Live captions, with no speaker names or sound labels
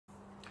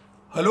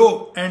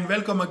Hello and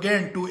welcome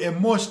again to a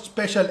most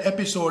special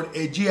episode,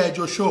 a G.I.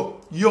 Joe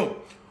show. Yo,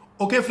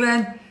 okay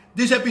friend,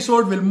 this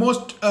episode will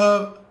most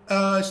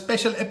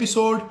special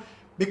episode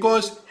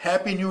because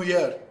Happy New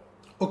Year.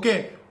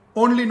 Okay,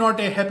 only not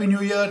a Happy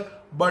New Year,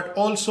 but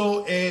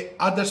also a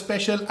other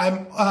special.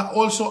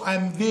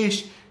 I'm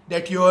wish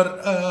that your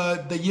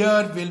the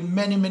year will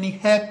many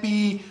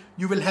happy.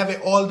 You will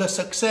have all the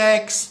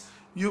success.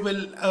 You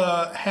will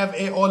have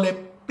all a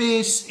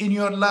peace in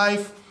your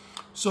life.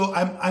 So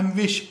I'm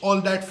wish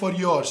all that for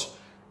yours.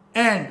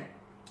 And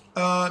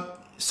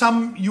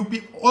some you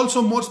people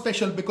also more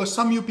special because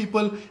some you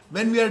people,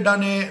 when we are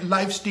done a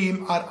live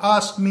stream, are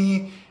asked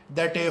me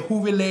that who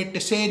will a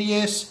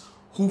𝒸𝓟𝑒𝑠,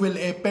 who will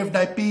a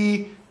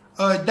PewDiePie.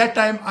 That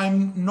time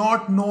I'm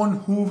not known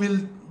who will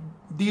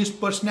these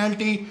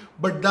personality,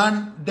 but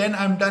then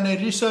I'm done a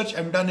research.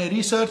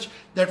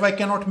 That I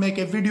cannot make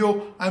a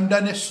video. I'm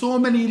done so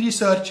many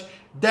research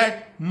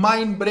that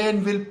my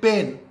brain will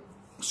pain.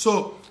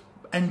 So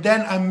and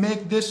then I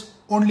make this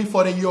only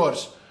for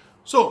yours.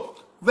 So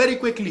very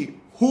quickly,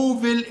 who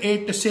will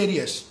a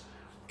𝒸𝓟𝑒𝑠?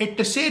 A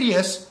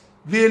𝒸𝓟𝑒𝑠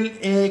will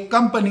a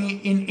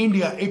company in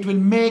India. It will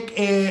make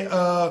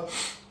a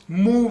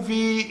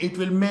movie. It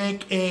will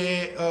make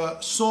a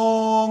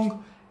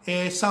song,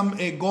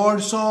 a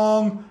God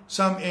song,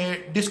 some a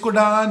disco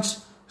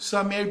dance,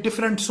 some a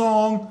different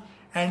song,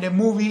 and a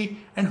movie.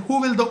 And who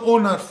will the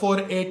owner for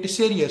a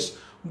𝒸𝓟𝑒𝑠?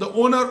 The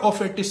owner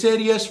of a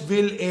𝒸𝓟𝑒𝑠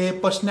will a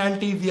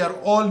personality. We are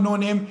all know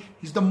him.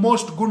 He's the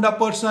most gunda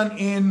person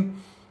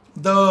in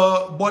the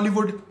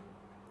Bollywood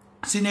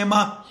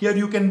cinema. Here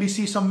you can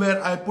see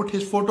somewhere I put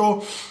his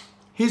photo.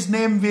 His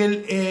name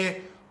will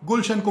a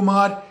Gulshan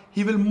Kumar.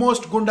 He will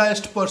most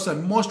gundaest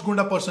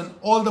person,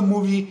 all the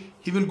movie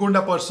he will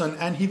gunda person,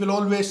 and he will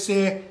always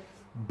say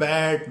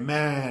bad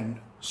man.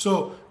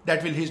 So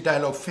that will his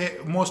dialogue,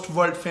 most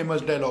world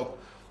famous dialogue.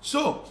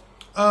 So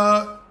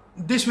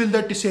this will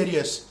the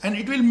𝒸𝓟𝑒𝑠, and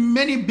it will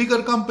many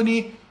bigger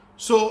company.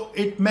 So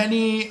it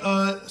many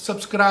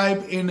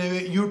subscribe in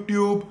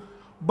YouTube.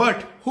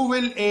 But who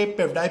will a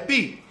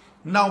PewDiePie?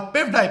 Now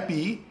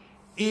PewDiePie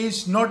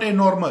is not a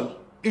normal.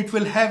 It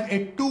will have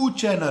a 2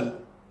 channel.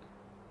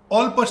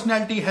 All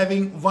personality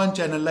having 1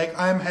 channel. Like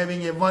I am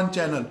having a 1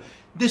 channel.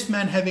 This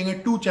man having a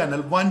 2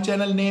 channel. 1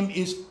 channel name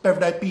is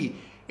PewDiePie.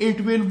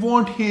 It will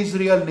want his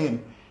real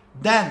name.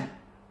 Then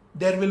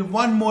there will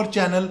 1 more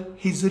channel,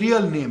 his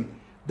real name.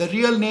 The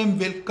real name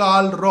will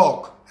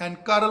𝒟𝒾𝓈,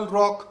 and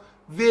𝒟𝒾𝓈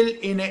will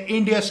in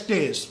India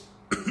stays.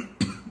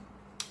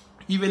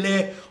 He will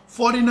a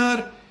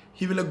foreigner,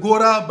 he will a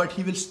Gora, but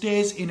he will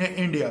stays in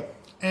India.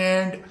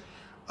 And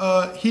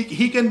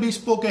he can be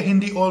spoke a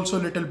Hindi also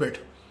little bit.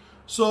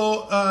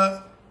 So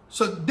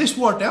so this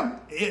what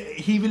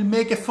he will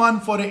make a fun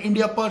for an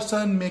India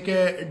person, make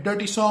a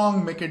dirty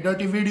song, make a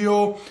dirty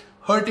video,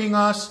 hurting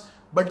us.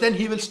 But then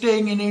he will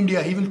staying in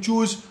India. He will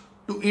choose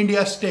to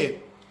India stay.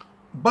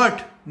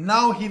 But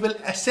now he will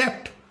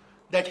accept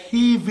that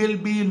he will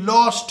be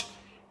lost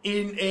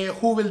in a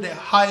who will the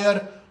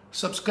higher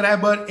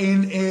subscriber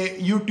in a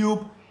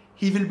YouTube.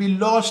 He will be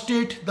lost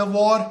it the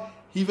war.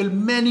 He will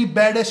many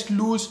baddest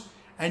lose,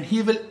 and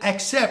he will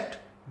accept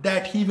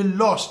that he will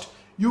lost.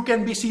 You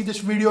can be see this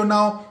video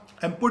now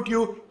and put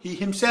you he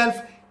himself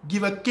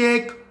give a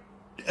cake,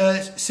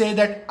 say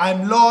that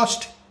I'm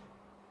lost.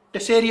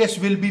 𝒸𝓟𝑒𝑠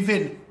will be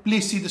win.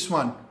 Please see this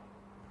one.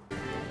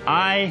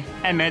 I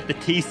am at the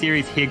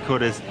T-Series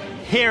headquarters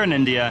here in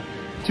India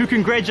to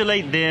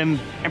congratulate them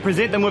and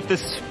present them with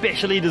this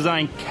specially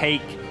designed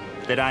cake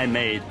that I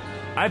made.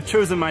 I've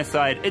chosen my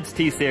side. It's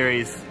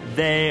T-Series.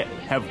 They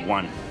have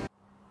won.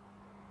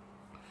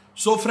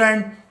 So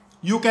friend,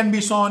 you can be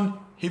shown.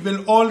 He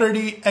will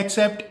already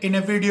accept in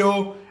a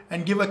video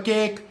and give a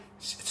cake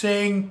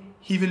saying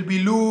he will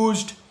be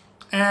lost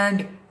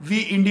and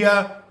we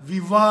India,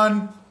 we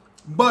won.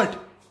 But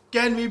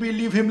can we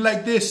believe him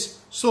like this?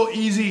 So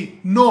easy?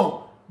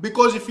 No,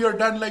 because if you are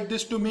done like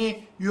this to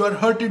me, you are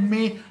hurting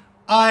me.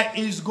 I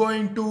is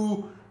going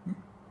to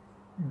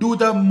do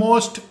the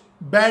most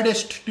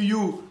baddest to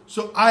you.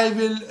 So I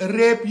will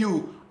rape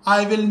you.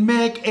 I will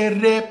make a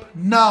rape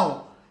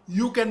now.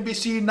 You can be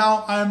see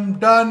now I'm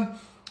done.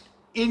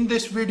 In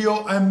this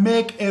video I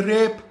make a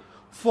rape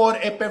for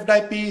a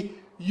PewDiePie.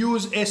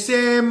 Use a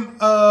same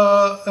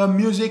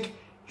music,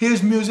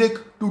 his music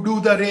to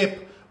do the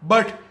rape.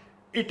 But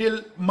it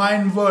will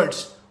mind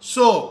words.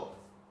 So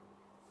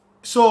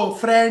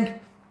friend,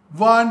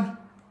 1,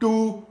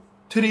 2,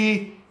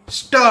 3,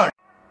 start.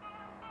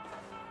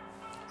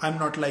 I'm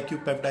not like you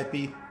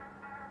PewDiePie,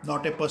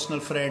 not a personal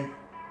friend,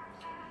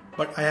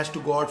 but I has to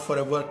go out for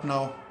a work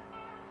now,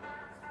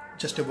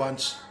 just a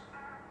once.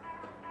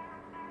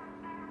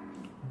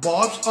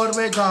 Bobs or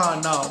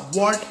vegana,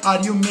 what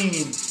are you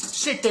mean?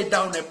 Sit it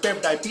down a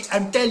PewDiePie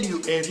and tell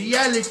you a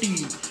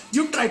reality.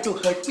 You try to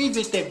hurt me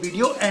with a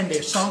video and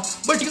a song,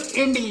 but you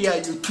India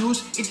you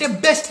choose. It's the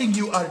best thing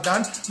you are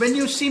done. When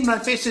you see my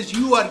faces,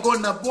 you are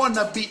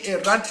wanna be a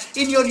run.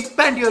 In your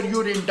pant your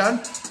urine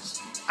done.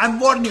 I'm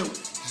warning you.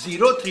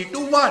 0, 3, 2,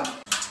 1.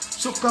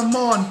 So come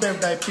on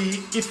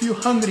PewDiePie, if you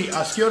hungry,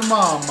 ask your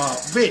mama.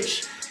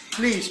 Which?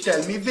 Please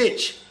tell me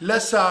which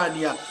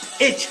lasagna?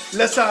 Ich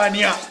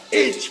lasagna,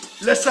 ich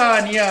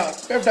lasagna.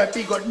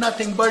 PewDiePie got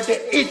nothing but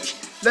a ich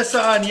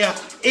lasagna,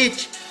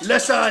 ich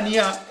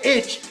lasagna,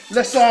 ich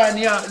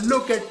lasagna.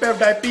 Look at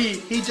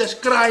PewDiePie, he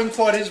just crying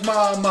for his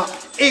mama.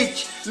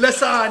 Ich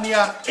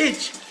lasagna,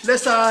 ich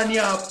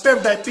lasagna.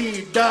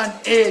 PewDiePie done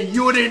a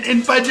urine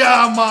in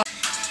pajama.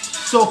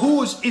 So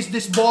whose is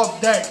this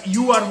Bob that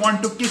you are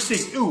want to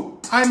kissing? You,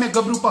 I'm a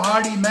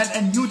𝒟𝒾𝓈𝒛𝒂𝓃𝓠 man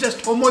and you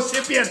just homo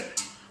sapien.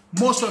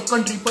 Most of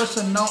country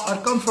person now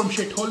are come from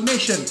shithole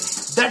nation.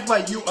 That's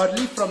why you are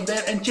leave from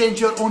there and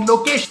change your own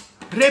location.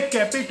 Rape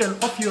capital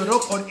of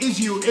Europe, or is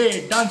you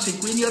a dancing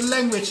queen? Your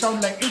language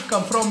sound like it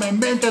come from a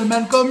mental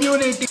man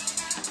community.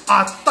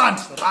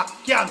 Tons,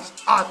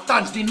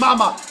 tons, din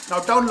mama. Now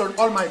download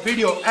all my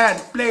video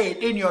and play it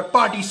in your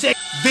party. Say,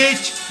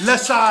 which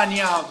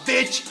lasagna,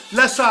 which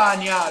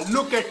lasagna?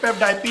 Look at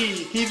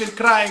PewDiePie, he will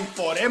crying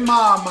for a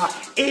mama.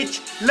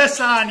 Ich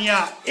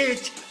lasagna,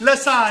 ich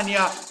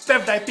lasagna.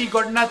 PewDiePie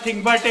got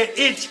nothing but a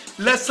ich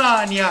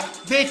lasagna.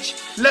 Which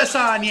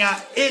lasagna,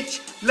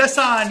 ich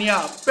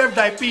lasagna.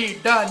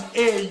 PewDiePie done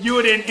a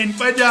urine in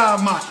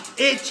pajama.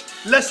 Ich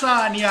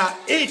lasagna,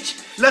 ich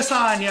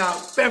lasagna.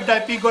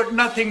 PewDiePie got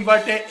nothing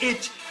but a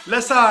ich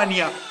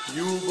lasagna.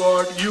 You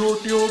got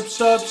YouTube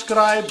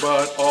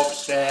subscriber of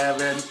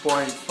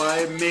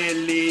 7.5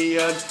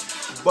 million,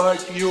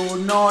 but you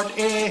not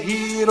a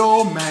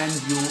hero man,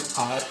 you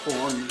are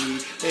only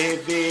a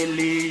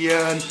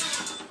villain.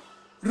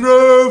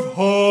 Rev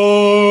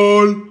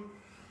Hall.